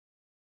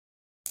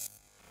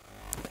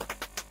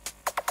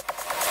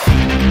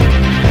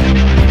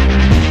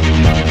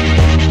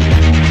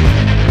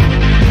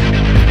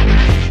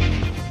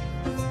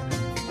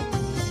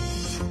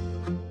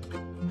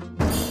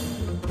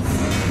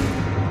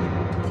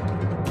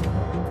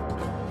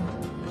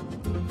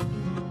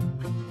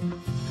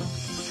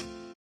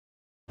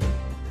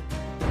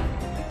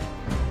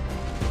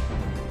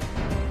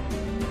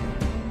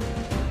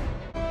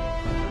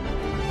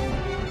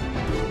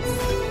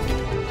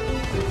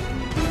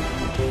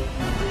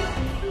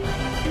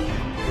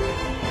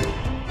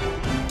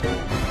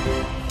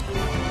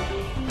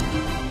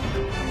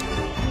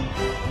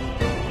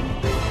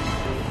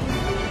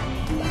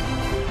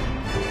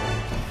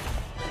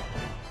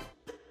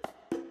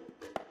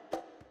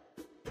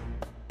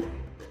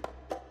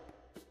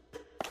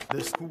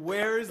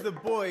Where is the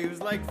boy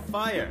who's like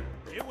fire?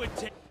 It would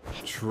take...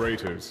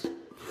 Traitors.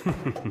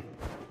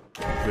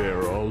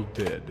 They're all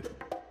dead.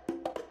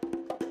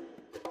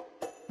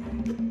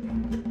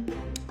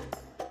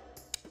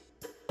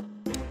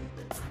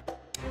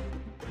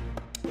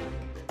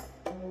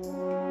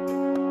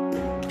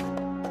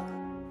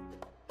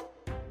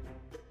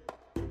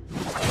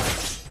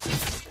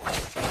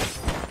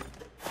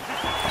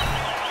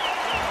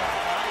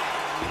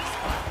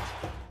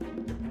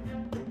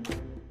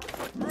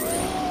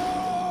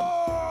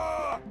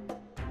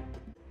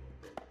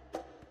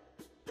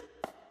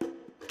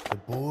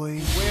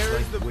 Where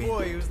is the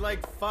boy who's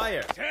like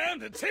fire? Time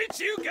to teach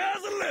you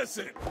guys a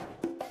lesson!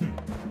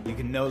 You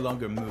can no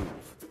longer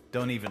move.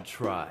 Don't even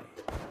try.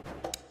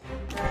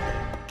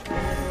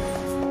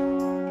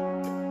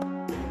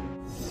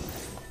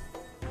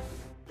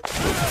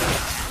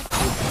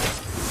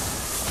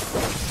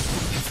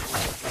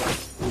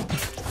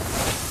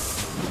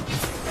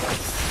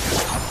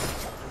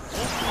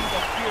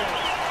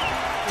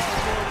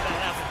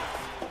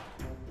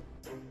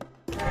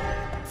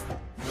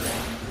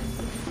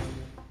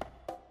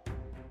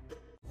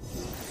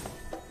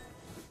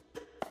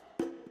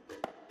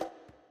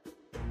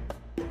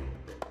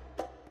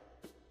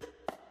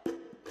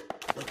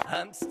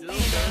 I'm still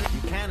there.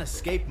 You can't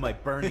escape my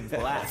burning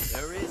blast.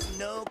 There is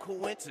no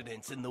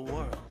coincidence in the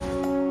world. I'll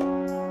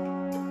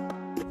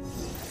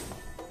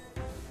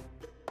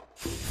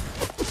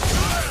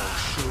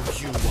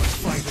show you what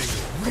fighting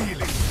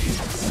really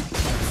is.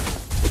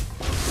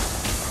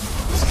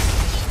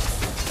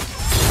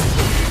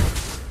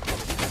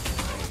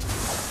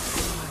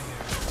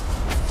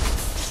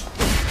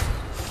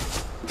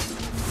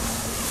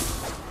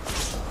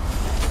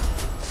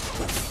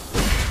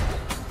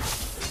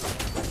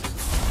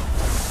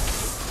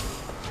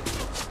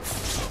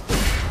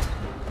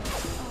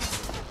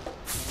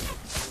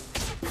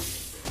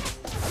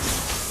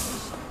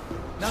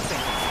 Nothing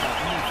can stop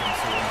me from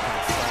soaring to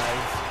the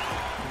skies.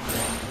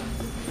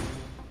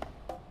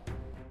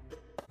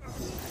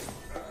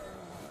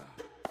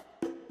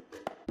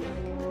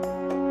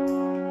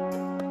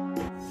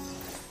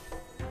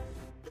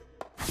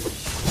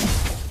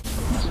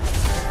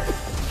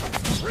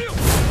 Real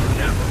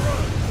never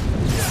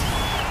runs!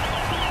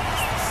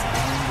 It's the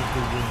sound of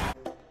the wind.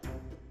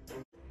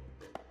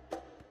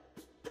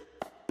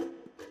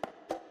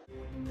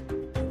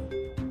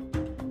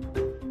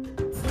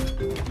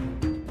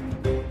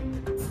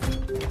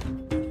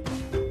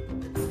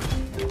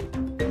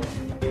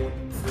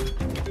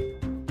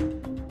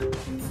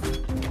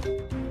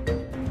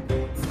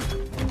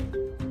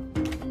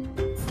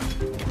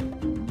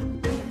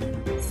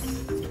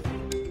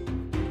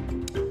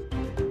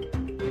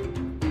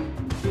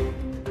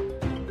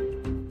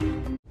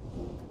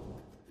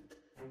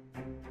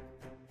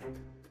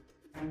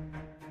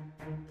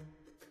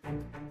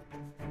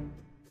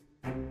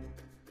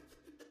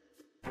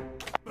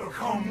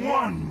 Become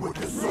one with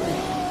the sword.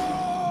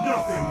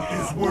 Nothing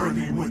is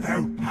worthy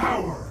without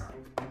power.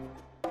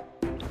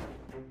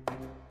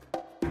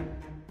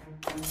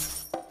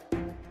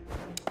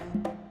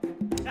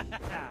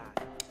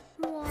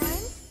 One,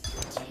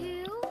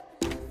 two,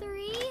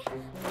 three,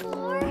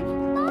 four,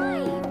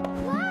 five.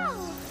 Wow!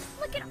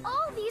 Look at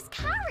all these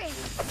carrots.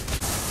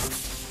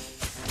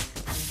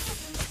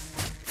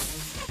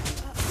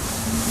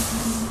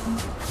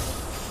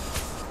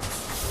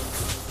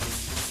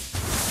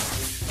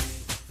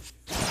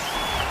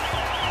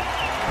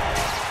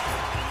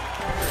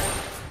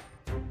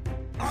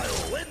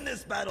 I'll win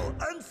this battle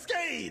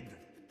unscathed!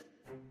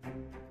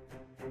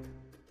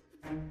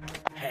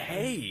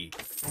 Hey,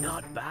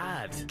 not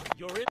bad.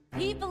 You're in...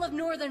 People of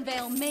Northern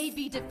Vale may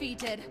be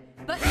defeated,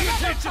 but Better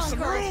never teach us some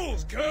conquered.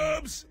 rules,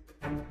 Cubs!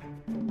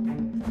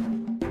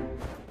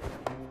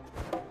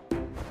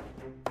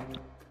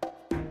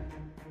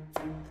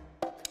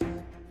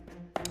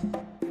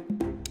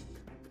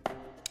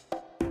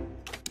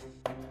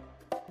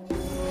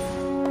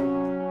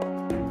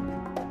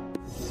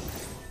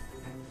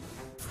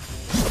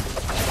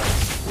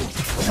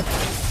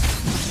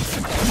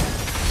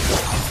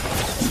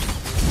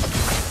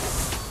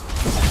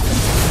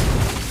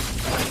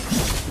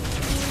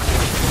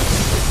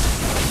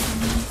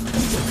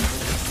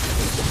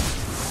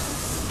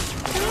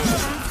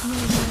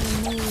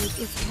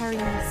 Is carrying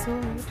a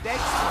sword.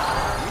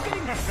 Dexter, you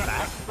getting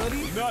back,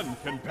 buddy? None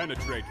can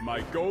penetrate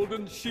my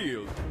golden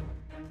shield.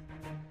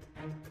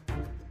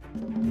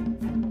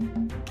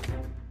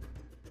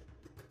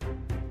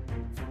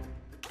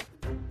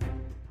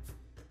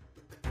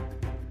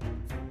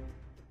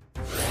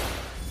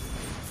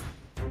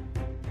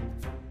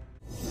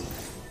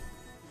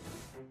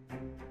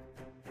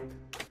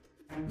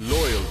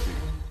 Loyalty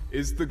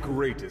is the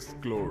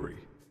greatest glory.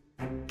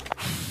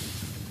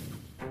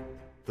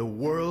 The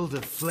world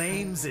of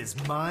flames is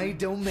my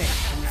domain.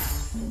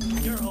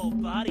 Your whole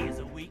body is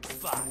a weak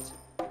spot.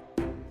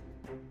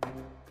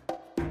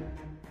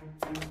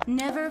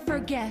 Never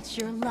forget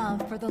your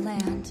love for the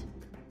land.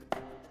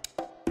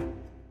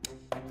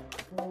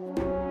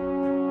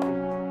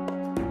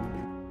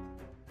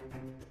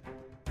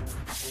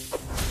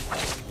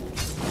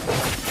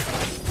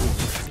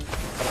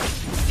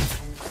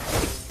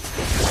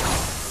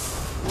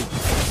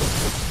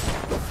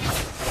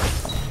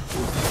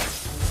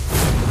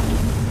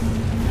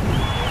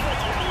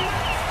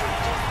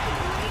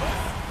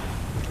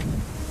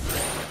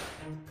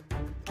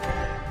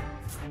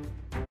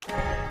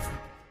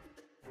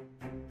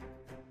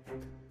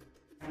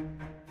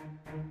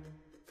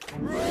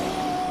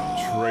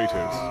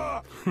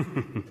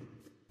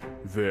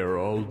 They're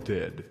all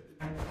dead.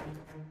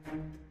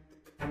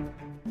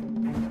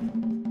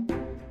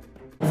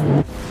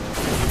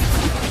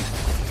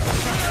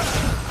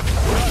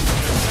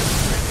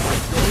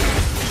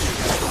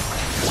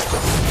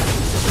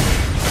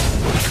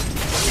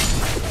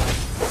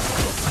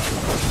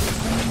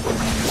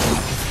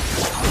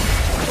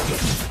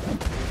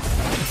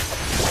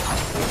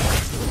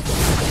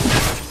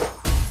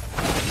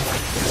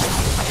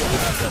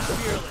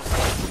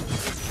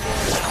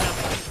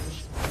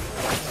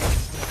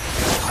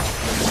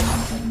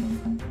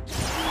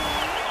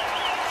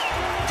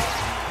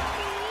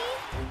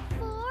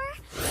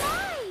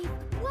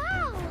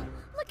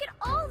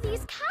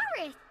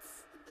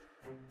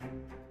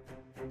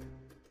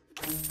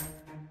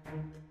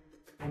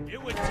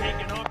 It would take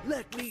an arm.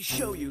 Let me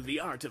show you the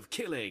art of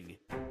killing.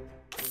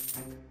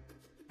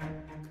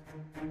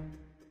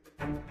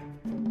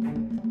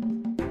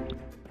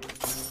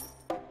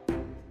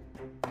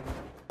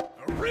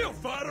 A real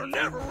fighter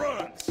never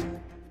runs.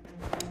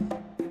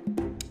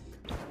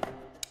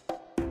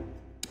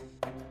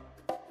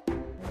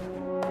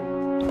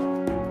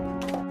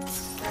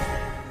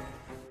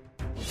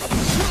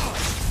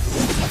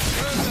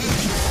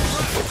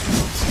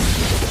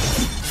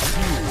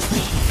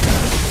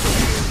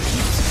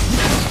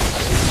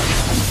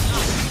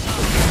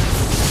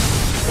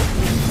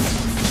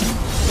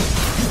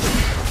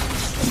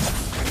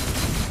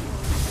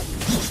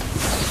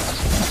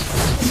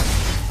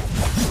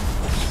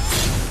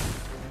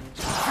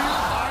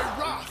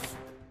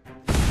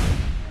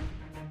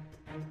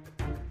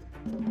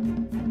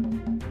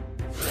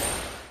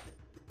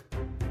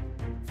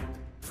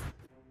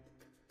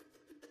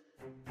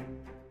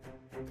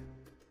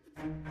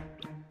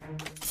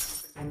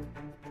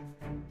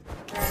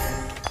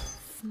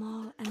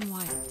 Small and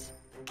white.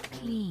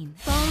 Clean.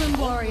 Fallen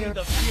warrior. Only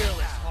the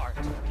fearless heart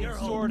can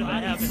sword I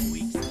have a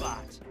weak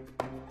spot.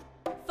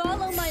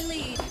 Follow my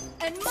lead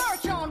and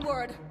march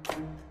onward.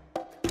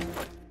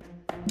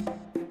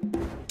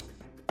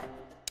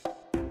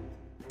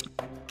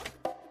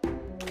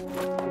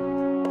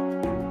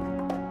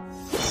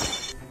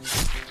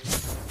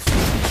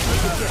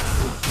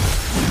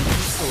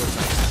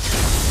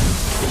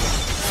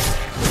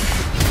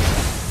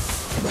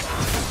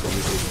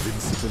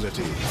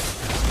 Invincibility.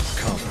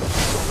 Come.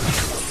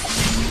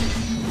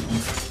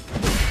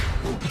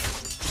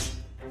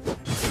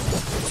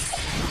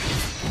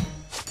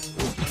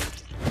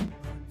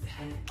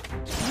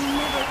 You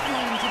never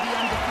claimed to be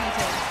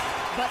undefeated,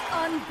 but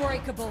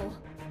unbreakable.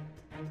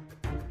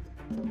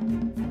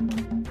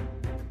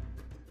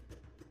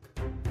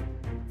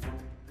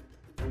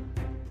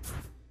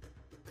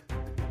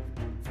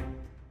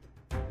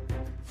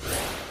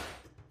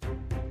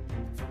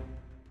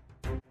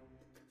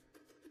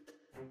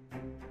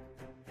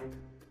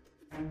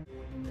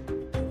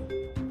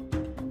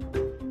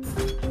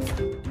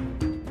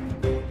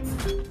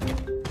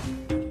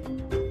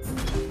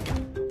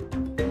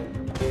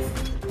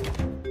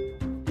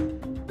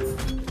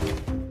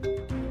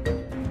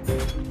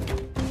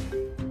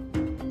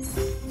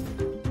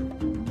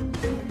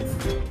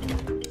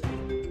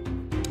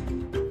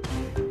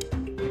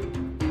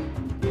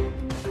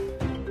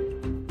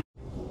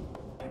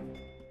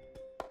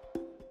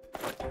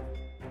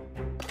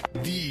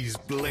 These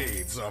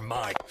blades are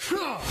mine.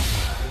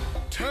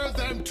 Tear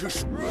them to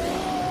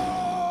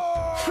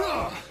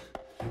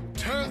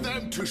tear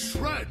them to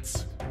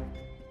shreds.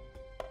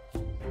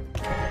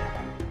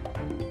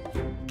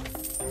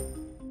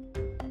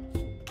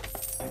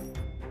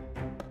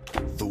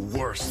 The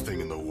worst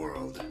thing in the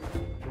world,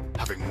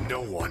 having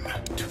no one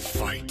to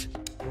fight.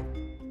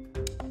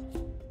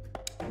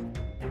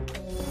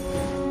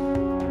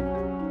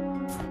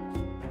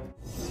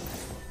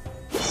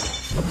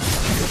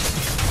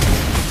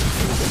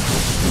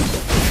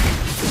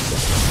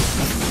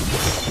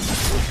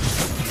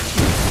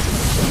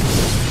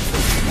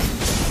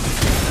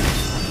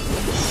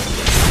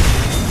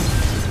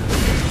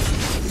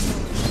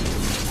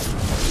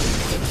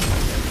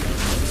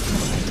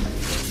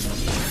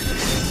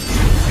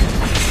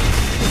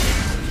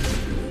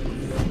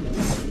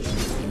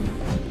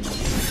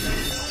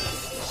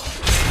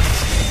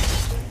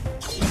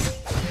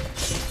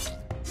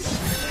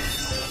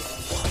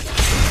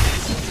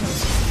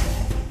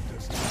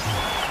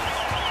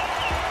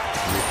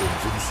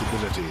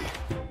 Invincibility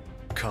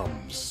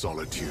comes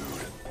solitude.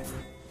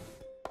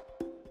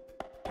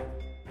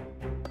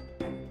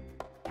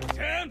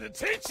 Time to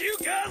teach you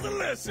guys a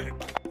lesson.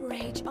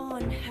 Rage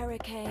on,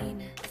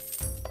 Hurricane.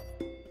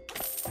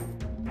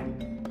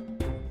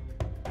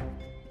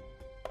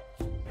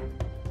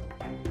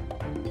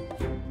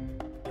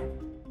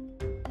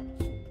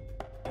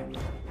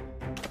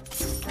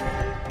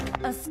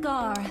 A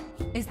scar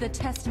is the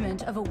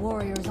testament of a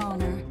warrior's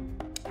honor.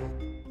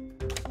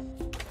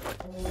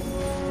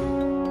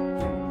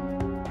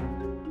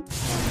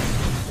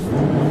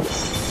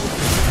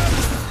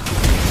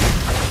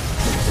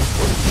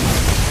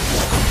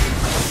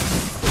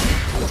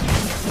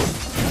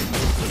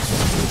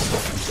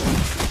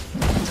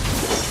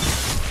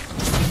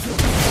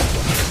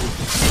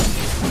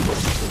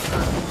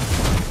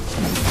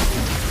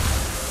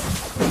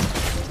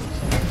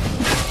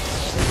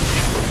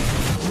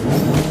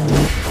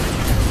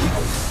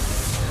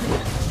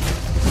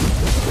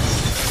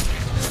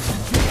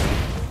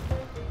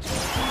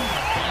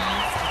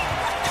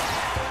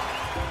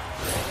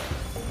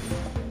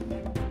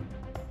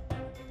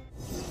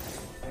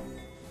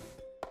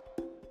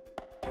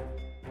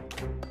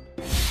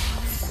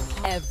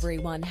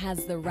 Everyone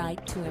has the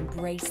right to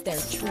embrace their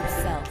true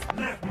self.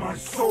 Let my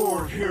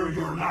sword hear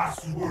your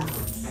last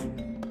words.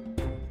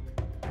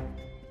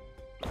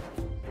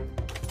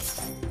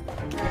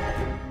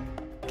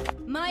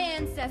 My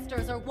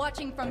ancestors are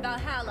watching from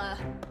Valhalla.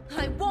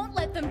 I won't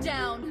let them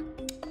down.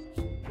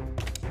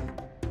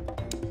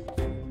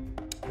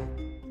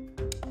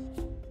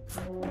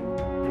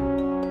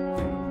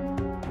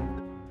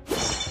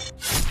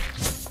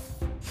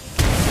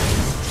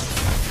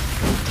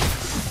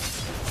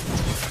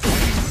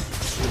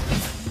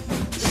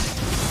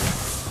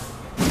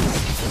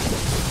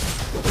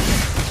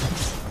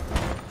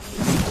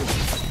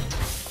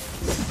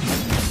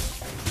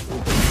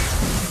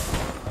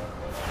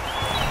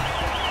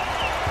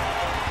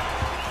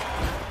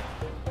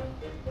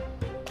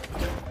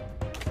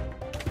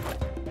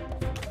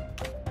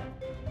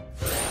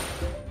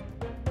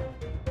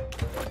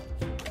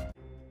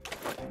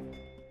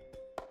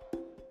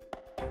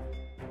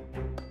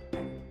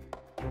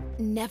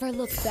 Never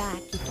look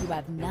back if you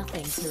have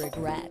nothing to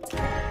regret.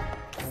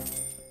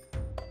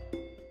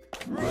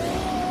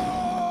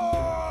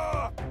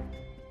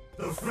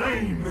 The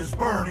flame is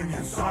burning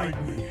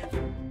inside me.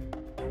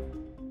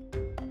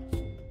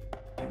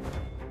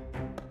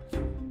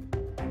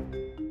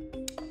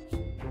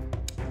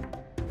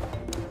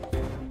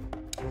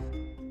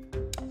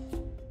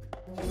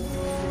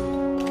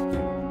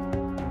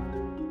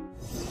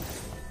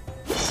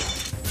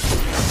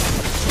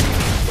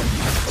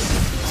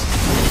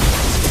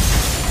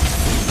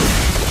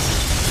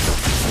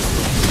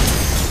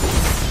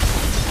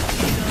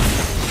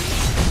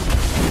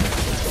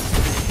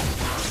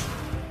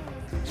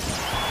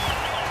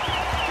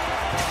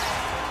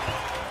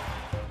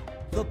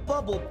 The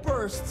bubble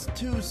bursts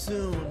too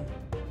soon.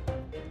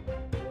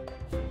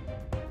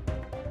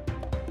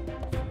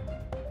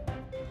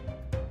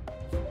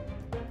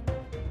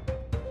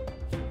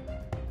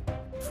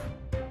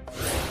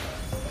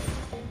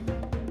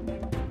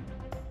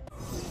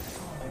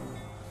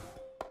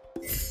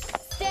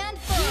 Stand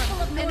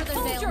firm, and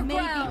Northern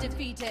may be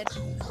defeated.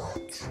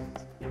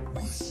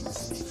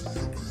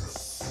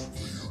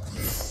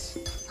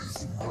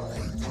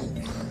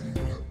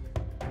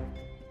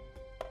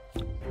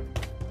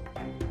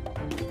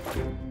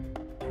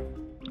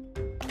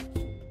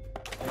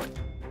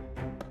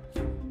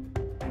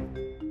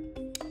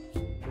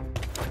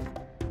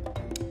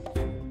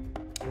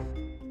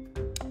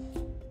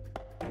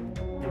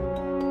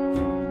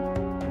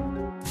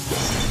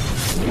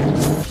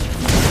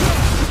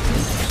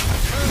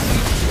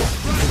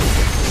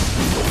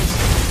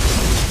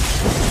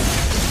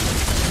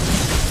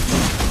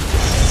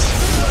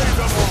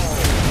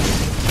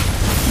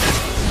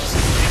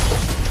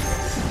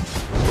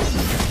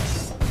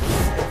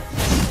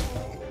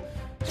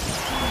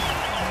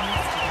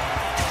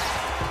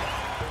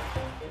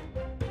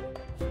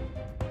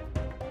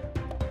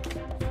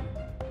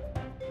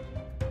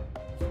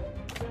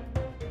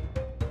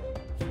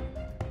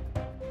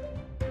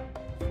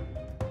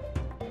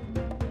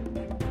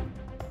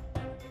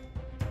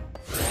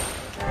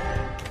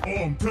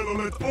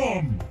 Telolet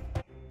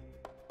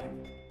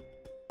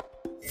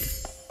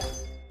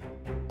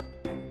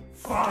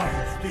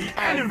Fight the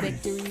Our enemy!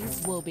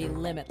 victories will be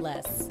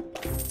limitless.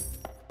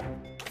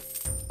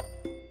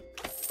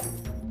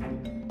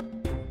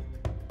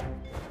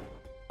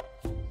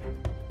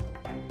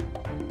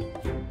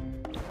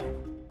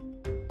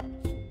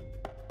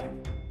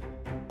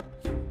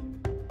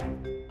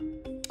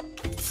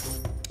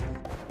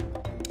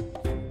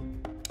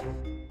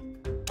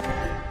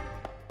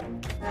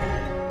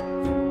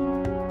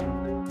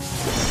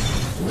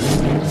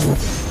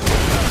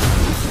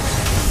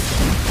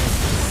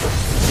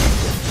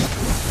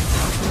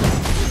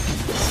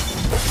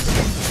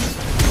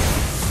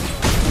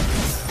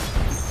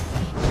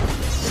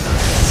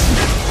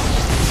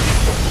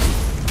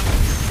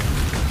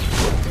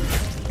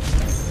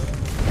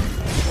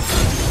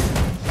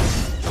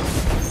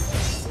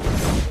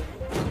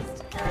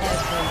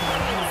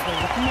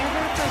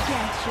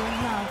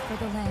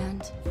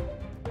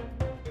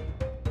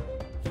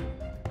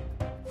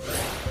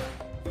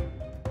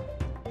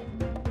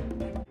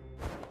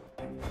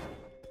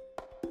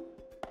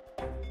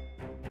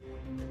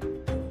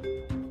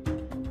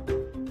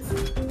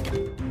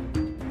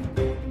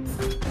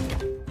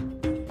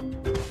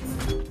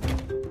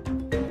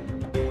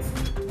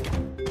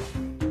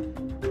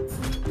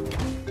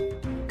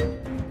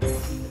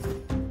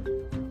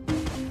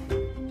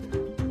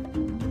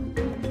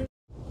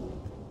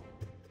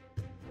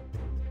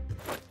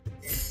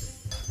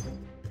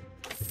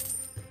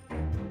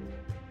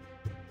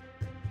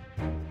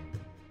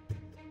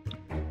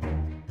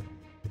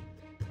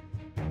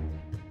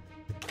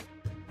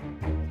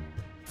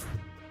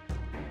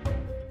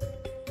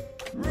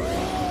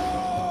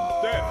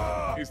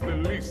 Death is the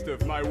least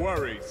of my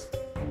worries.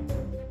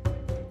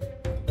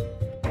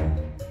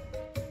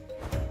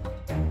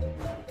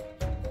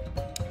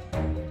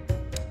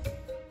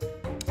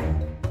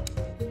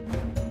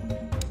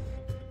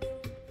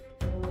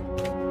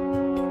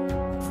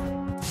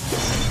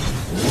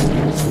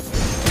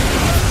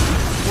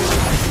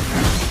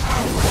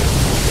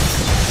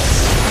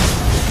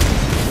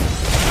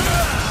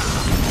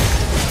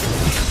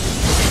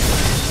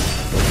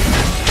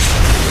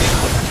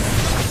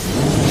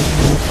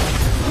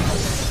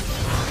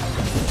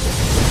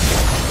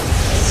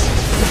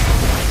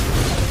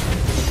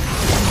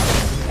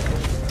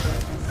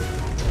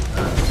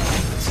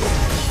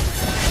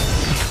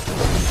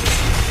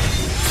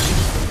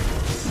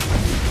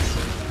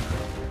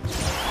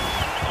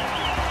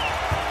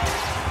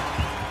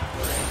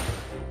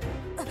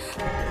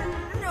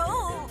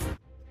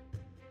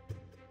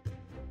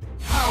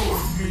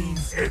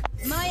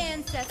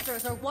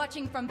 ancestors are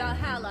watching from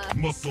Valhalla.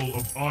 Muscle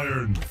of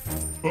iron,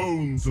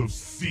 bones of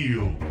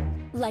steel.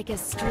 Like a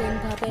string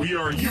puppet, We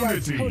are you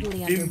unity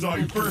totally under in my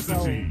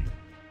diversity.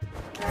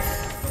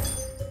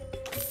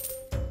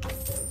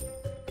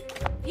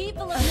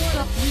 People of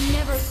North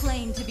never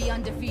claim to be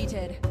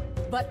undefeated,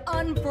 but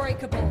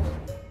unbreakable.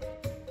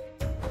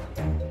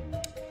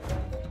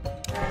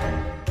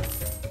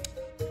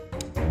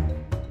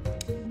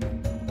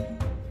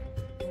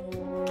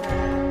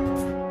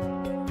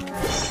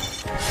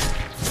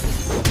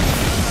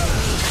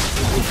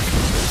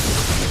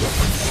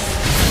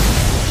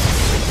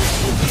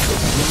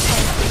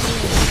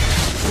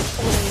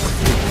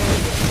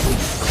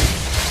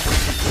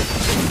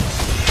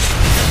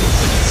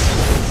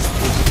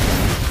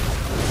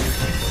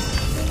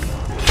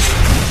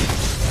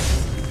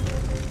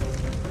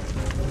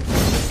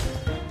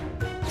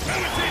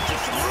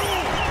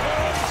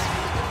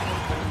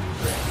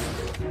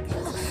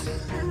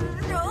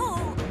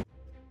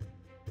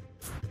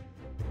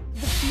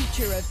 The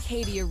future of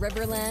Cadia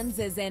Riverlands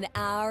is in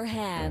our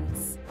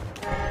hands.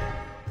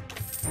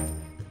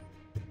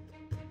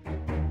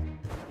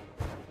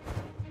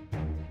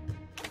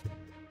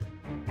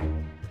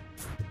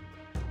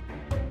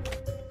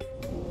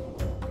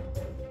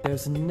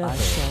 There's never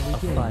a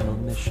final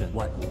mission.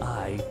 What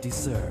I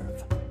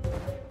deserve.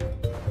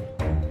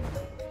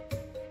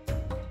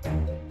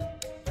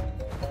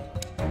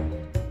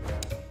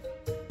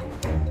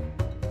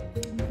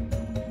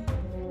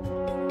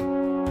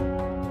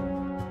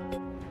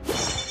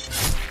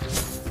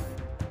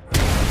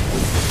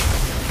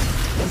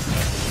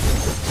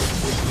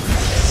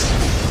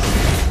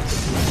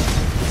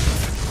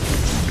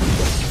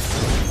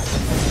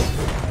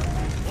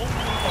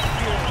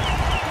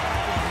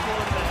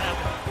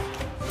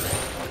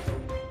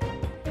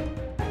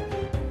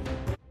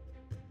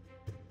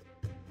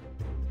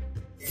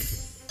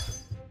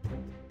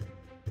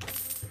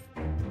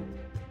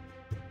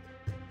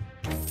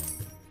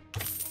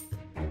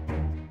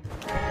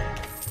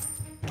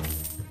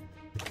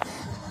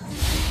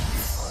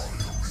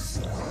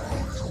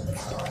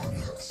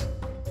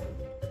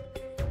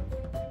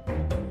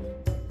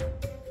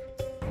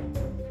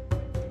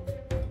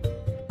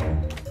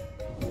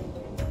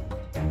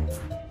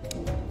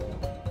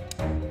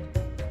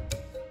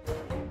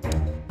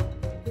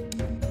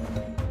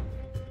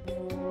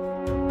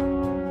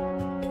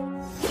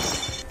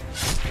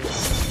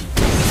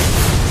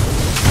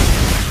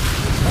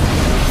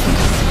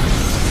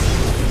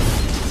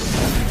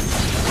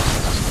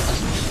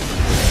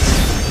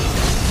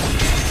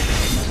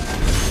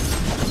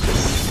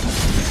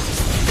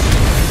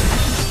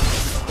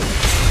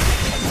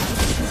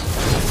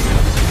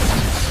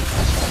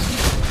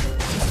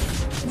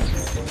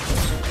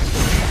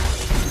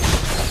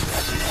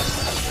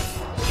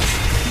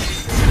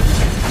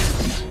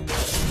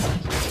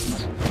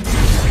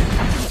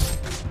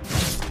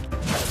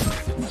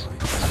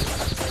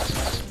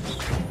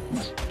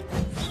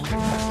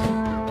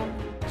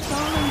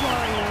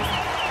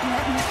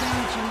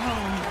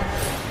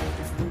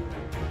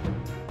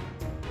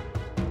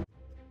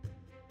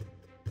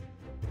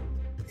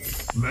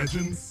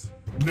 Legends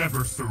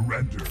never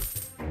surrender.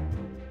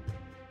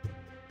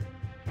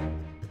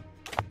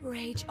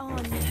 Rage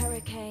on,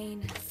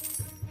 Hurricane.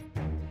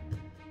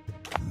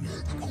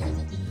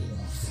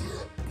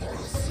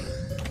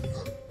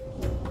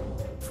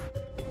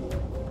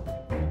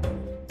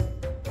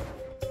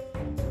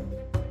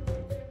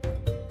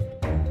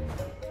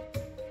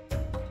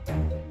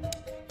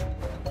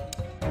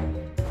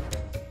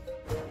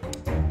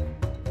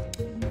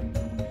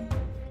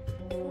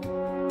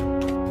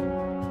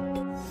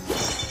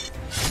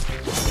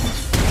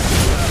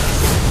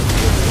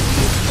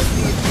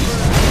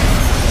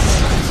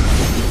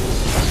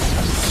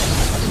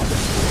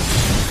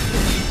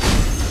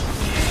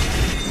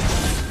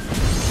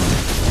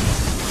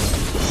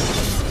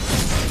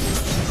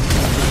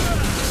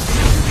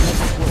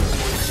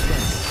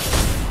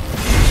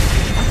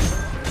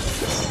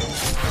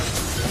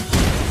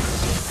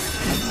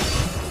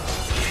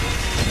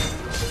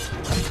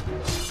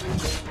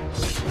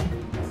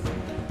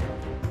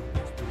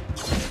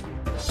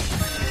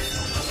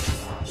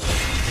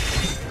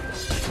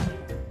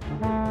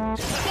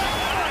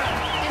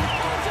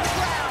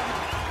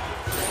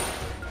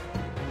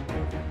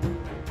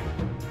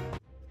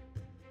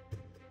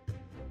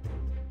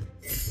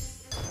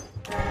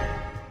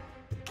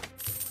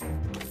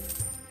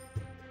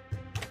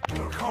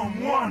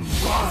 Become one,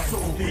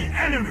 Russell, the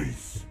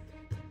enemies!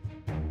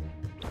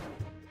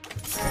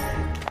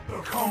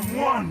 Become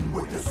one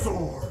with the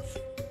swords!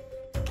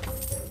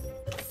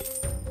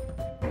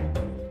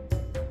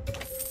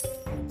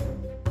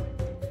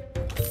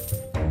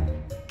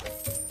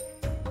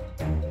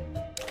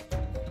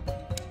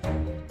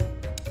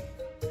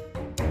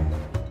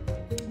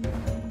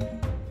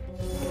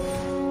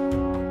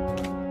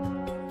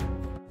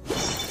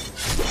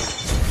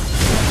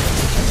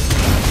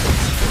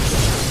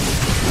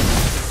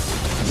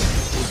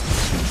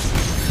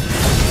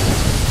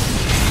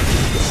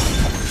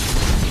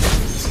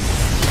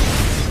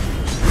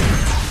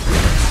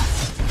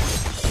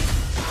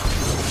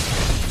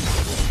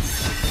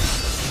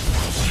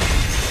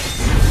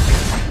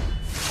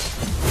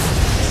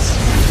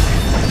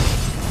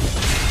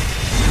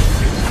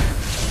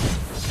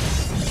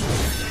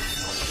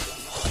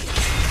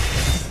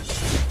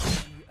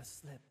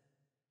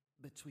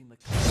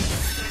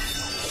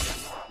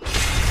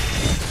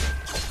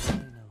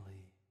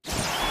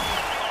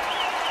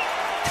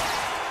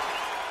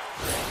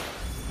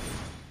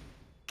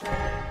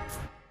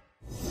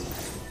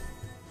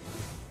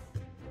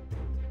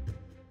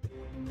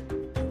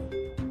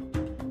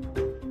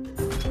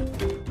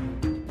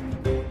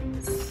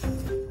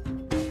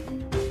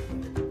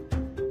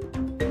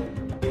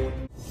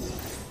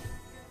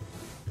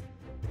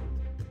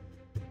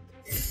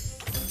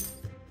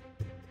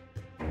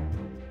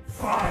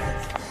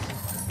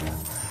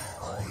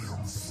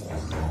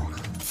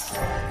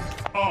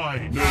 I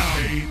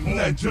am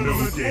Legend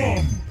of the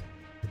Club.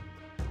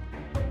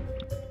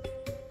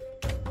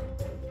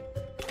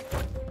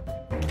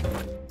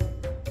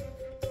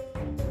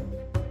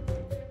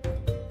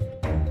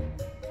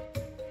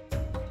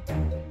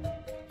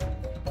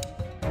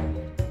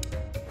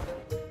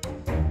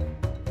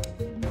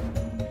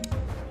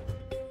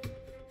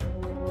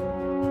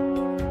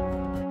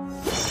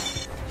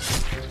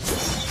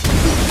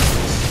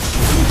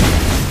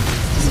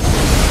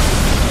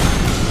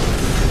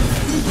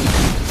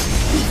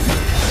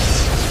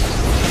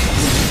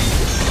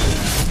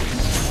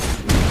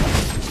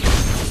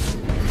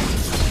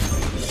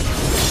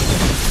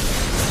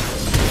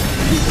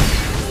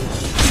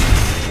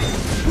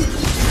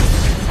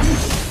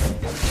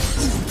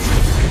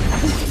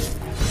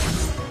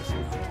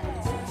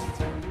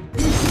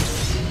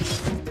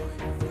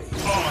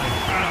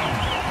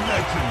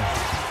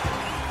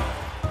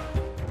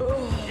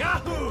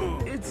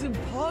 It's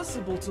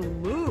impossible to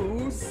lose.